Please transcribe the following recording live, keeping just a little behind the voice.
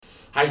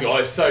Hey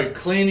guys, so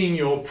cleaning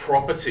your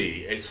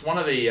property. It's one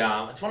of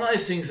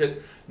those things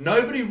that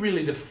nobody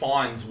really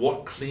defines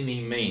what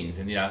cleaning means.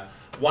 And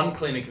one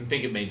cleaner can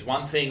think it means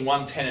one thing,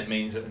 one tenant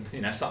means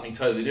something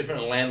totally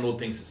different, and a landlord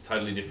thinks it's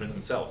totally different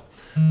themselves.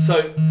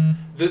 So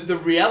the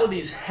reality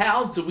is,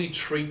 how do we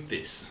treat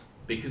this?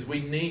 Because we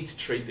need to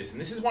treat this. And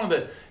this is one of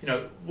the,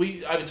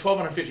 we over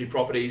 1,250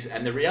 properties,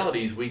 and the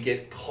reality is we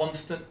get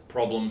constant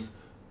problems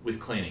with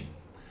cleaning.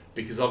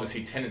 Because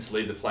obviously tenants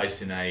leave the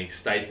place in a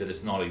state that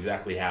is not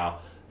exactly how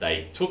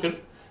they took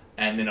it,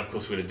 and then of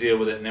course we've got to deal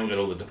with it, and then we've got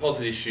all the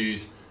deposit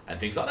issues and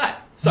things like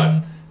that.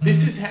 So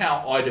this is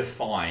how I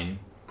define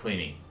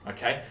cleaning.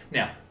 Okay.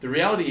 Now the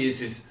reality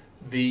is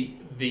the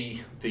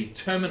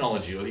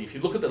terminology, or if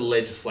you look at the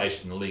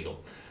legislation, the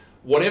legal,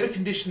 whatever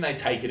condition they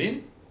take it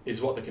in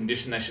is what the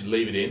condition they should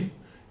leave it in,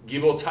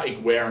 give or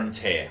take wear and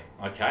tear.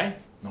 Okay,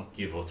 not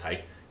give or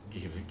take.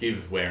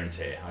 Give wear and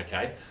tear,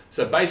 okay?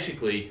 So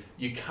basically,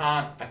 you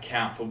can't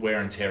account for wear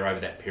and tear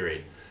over that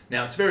period.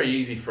 Now, it's very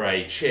easy for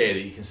a chair that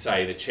you can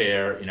say the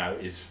chair,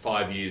 is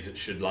 5 years it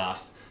should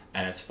last,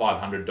 and it's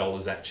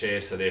 $500 that chair,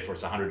 so therefore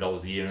it's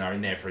 $100 a year, and they're in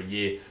there for a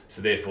year,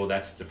 so therefore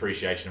that's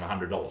depreciation of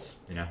 $100,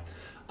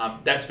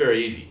 That's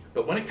very easy.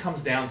 But when it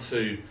comes down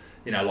to,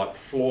 like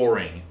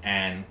flooring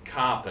and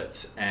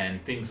carpets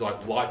and things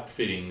like light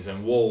fittings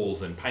and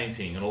walls and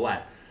painting and all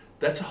that,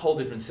 that's a whole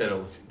different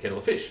kettle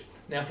of fish.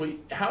 Now,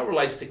 how it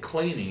relates to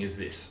cleaning is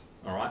this,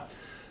 all right?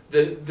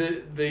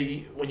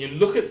 When you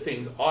look at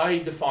things, I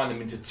define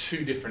them into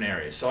two different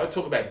areas. So I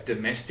talk about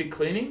domestic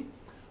cleaning,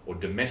 or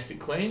domestic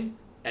clean,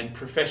 and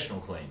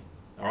professional clean,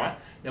 all right?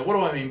 Now, what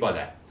do I mean by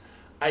that?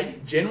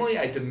 Generally,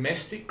 a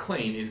domestic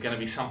clean is going to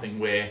be something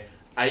where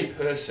a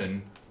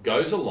person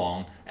goes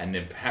along and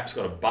they've perhaps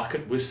got a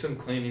bucket with some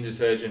cleaning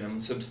detergent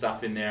and some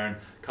stuff in there and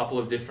a couple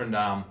of different,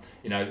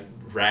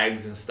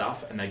 rags and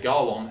stuff, and they go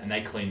along and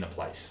they clean the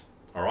place.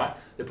 All right,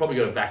 they've probably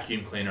got a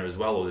vacuum cleaner as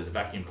well, or there's a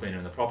vacuum cleaner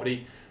in the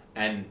property,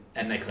 and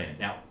they clean it.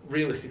 Now,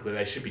 realistically,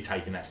 they should be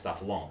taking that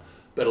stuff along.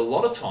 But a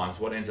lot of times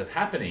what ends up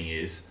happening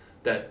is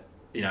that,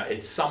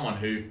 it's someone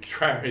who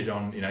carried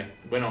on,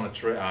 went on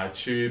a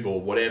tube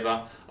or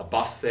whatever, a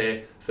bus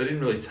there, so they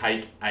didn't really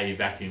take a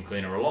vacuum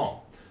cleaner along.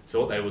 So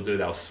what they will do,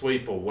 they'll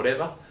sweep or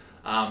whatever.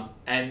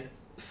 And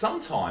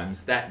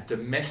sometimes that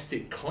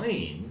domestic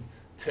clean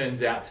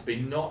turns out to be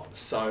not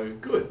so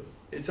good.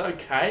 It's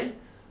okay,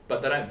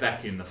 but they don't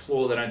vacuum the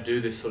floor, they don't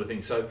do this sort of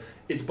thing. So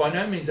it's by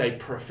no means a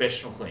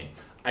professional clean.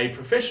 A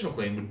professional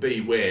clean would be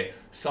where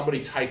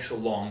somebody takes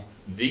along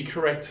the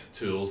correct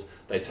tools,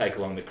 they take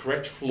along the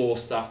correct floor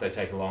stuff, they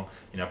take along,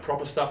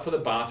 proper stuff for the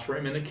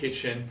bathroom and the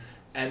kitchen,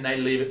 and they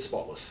leave it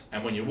spotless.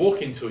 And when you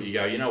walk into it, you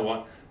go, you know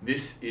what,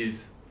 this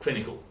is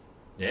clinical.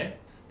 Yeah,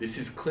 this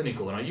is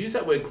clinical. And I use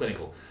that word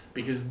clinical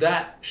because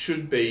that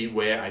should be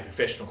where a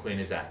professional clean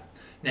is at.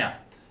 Now,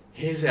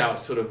 here's how it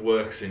sort of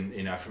works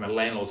from a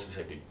landlord's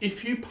perspective.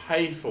 If you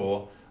pay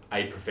for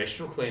a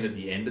professional clean at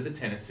the end of the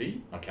tenancy,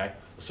 at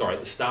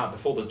the start,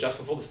 just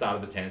before the start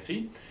of the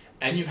tenancy,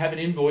 and you have an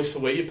invoice for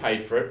where you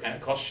paid for it, and it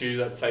costs you,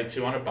 let's say,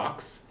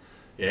 $200,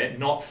 yeah,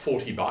 not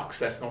 $40.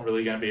 That's not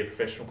really going to be a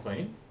professional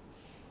clean.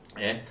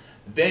 Yeah,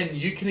 then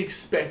you can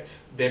expect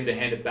them to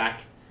hand it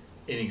back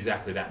in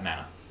exactly that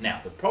manner.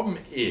 Now, the problem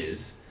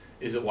is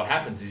that what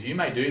happens is you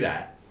may do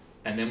that,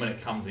 and then when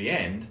it comes the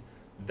end,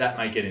 that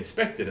may get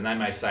inspected and they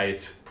may say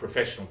it's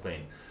professional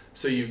clean.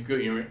 So you've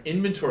got your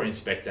inventory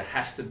inspector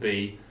has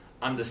to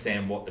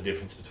understand what the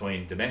difference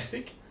between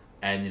domestic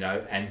and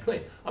and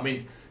clean. I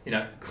mean,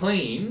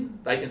 clean,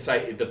 they can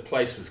say the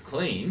place was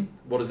clean.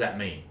 What does that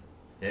mean?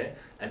 Yeah.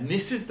 And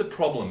this is the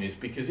problem, is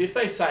because if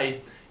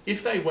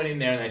they went in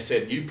there and they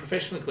said you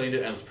professionally cleaned it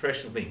and it was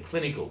professionally clean,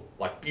 clinical,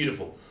 like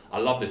beautiful, I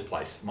love this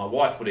place. My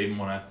wife would even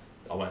want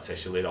to, I won't say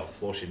she'll eat off the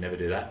floor, she'd never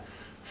do that.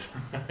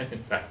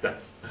 In fact,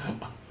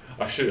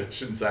 I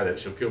shouldn't say that,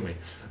 she'll kill me.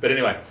 But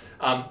anyway,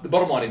 the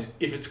bottom line is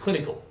if it's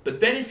clinical. But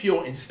then if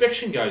your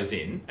inspection goes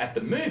in at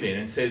the move-in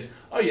and says,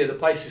 oh yeah, the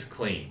place is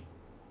clean,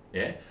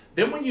 yeah,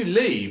 then when you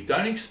leave,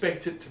 don't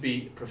expect it to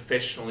be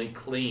professionally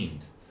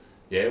cleaned,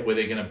 yeah, where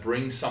they're going to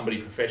bring somebody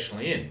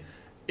professionally in.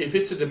 If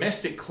it's a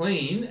domestic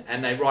clean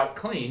and they write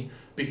clean,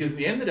 because at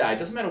the end of the day, it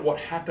doesn't matter what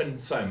happened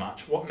so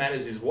much. What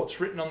matters is what's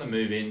written on the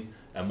move-in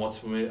and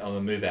what's on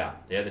the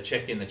move-out, yeah, the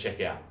check-in, the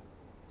check-out.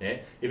 Yeah.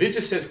 If it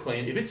just says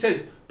clean, if it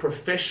says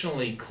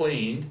professionally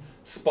cleaned,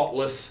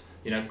 spotless,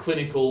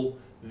 clinical,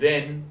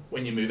 then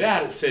when you move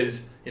out, it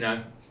says,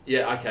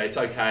 yeah, okay, it's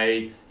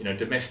okay,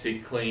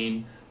 domestic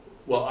clean.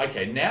 Well,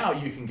 okay, now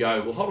you can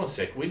go, well, hold on a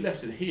sec, we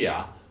left it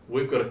here,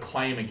 we've got a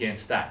claim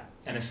against that.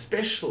 And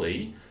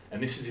especially,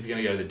 and this is if you're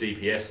going to go to the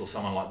DPS or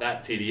someone like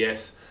that,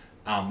 TDS,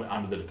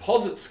 under the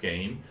deposit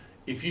scheme,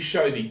 if you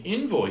show the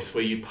invoice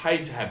where you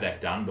paid to have that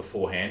done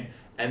beforehand,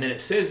 and then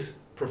it says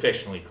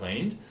professionally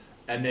cleaned,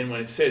 and then when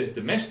it says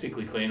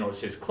domestically clean or it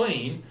says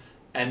clean,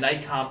 and they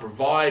can't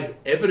provide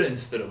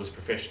evidence that it was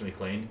professionally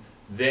cleaned,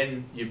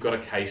 then you've got a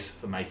case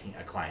for making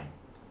a claim.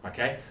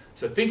 Okay?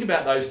 So think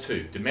about those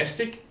two,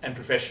 domestic and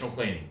professional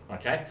cleaning.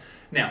 Okay?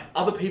 Now,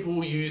 other people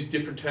will use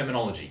different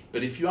terminology,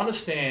 but if you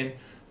understand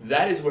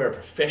that is where a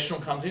professional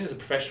comes in as a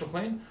professional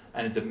clean,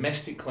 and a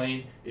domestic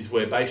clean is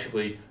where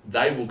basically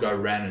they will go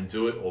around and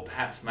do it, or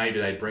perhaps maybe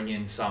they bring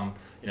in some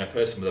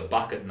person with a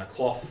bucket and a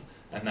cloth,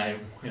 and they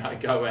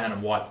go around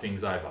and wipe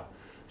things over.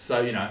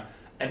 So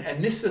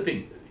and this is the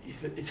thing,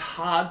 it's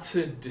hard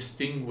to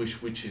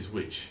distinguish which is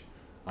which,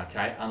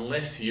 okay,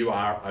 unless you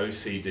are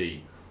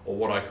OCD, or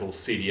what I call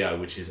CDO,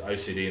 which is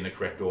OCD in the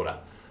correct order.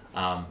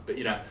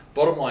 But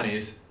bottom line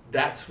is,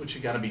 that's what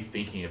you're going to be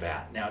thinking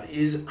about. Now, it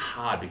is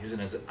hard because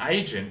as an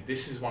agent,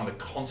 this is one of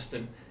the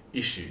constant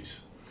issues.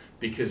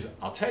 Because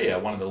I'll tell you, a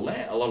lot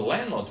of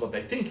landlords, what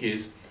they think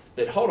is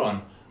that, hold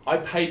on, I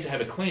paid to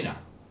have a cleaner,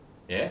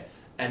 yeah,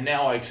 and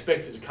now I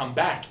expect it to come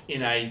back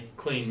in a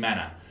clean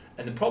manner.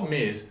 And the problem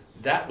is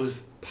that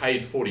was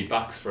paid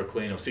 $40 for a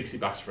clean or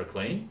 $60 for a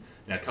clean,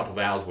 a couple of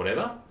hours,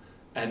 whatever.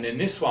 And then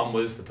this one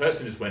was the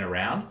person just went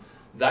around.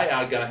 They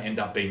are going to end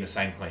up being the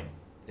same clean.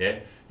 Yeah,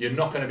 you're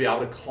not going to be able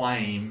to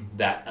claim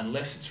that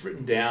unless it's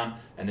written down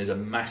and there's a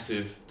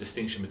massive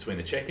distinction between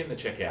the check-in and the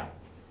check-out.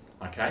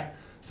 Okay,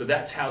 so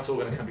that's how it's all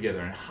going to come together.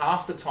 And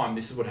half the time,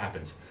 this is what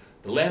happens: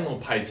 the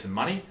landlord paid some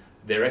money,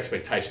 their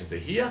expectations are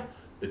here.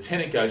 The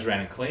tenant goes around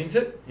and cleans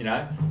it,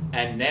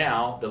 and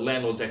now the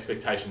landlord's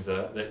expectations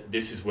are that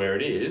this is where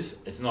it is.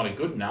 It's not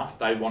good enough.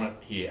 They want it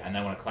here, and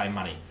they want to claim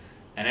money.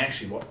 And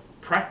actually, what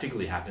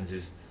practically happens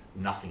is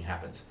nothing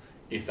happens.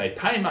 If they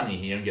pay money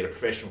here and get a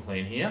professional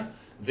clean here,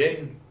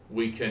 then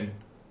we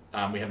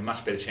have a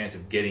much better chance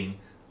of getting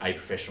a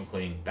professional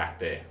clean back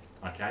there,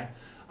 okay?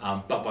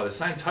 But by the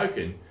same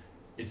token,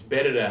 it's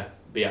better to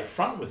be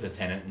upfront with the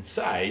tenant and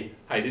say,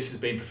 hey, this has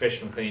been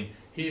professional clean,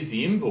 here's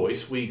the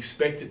invoice, we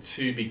expect it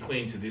to be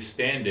clean to this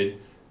standard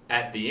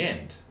at the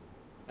end.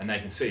 And they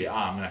can see,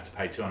 I'm gonna have to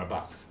pay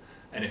 $200.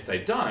 And if they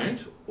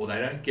don't, or they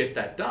don't get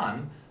that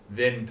done,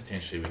 then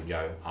potentially we can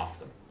go after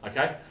them,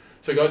 okay?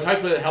 So guys,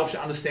 hopefully that helps you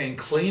understand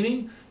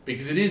cleaning,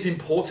 because it is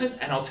important.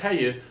 And I'll tell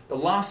you, the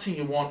last thing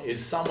you want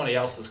is somebody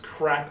else's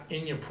crap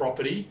in your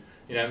property,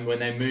 when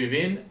they move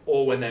in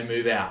or when they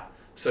move out.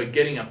 So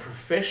getting a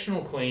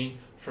professional clean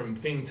from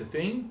thing to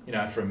thing,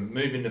 from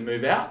move in to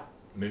move out,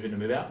 move in to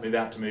move out, move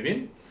out to move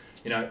in,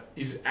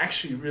 is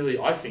actually really,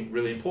 I think,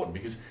 really important,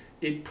 because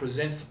it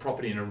presents the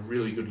property in a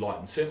really good light.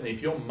 And certainly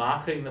if you're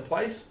marketing the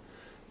place,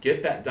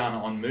 get that done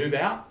on move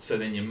out, so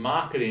then your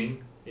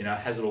marketing,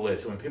 has it all there.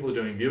 So when people are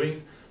doing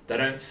viewings, they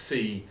don't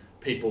see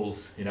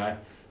people's,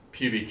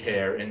 pubic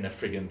hair in the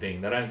friggin'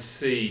 thing. They don't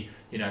see,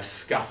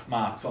 scuff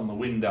marks on the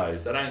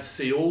windows. They don't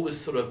see all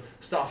this sort of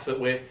stuff that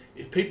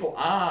if people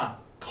are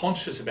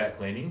conscious about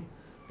cleaning,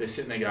 they're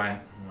sitting there going,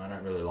 I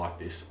don't really like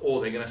this. Or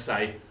they're going to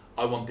say,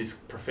 I want this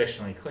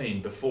professionally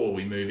cleaned before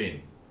we move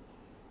in.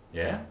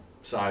 Yeah?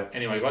 So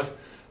anyway, guys,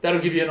 that'll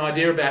give you an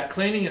idea about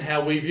cleaning and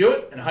how we view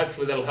it, and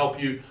hopefully that'll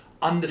help you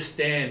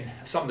understand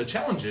some of the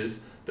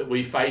challenges that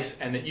we face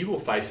and that you will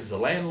face as a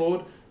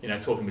landlord,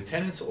 talking with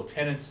tenants, or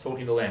tenants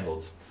talking to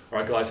landlords. All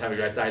right, guys, have a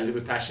great day. Live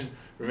with passion.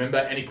 Remember,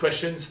 any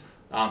questions,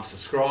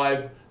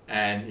 subscribe,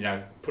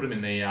 and put them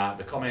in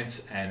the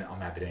comments, and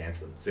I'm happy to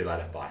answer them. See you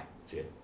later. Bye. Cheers.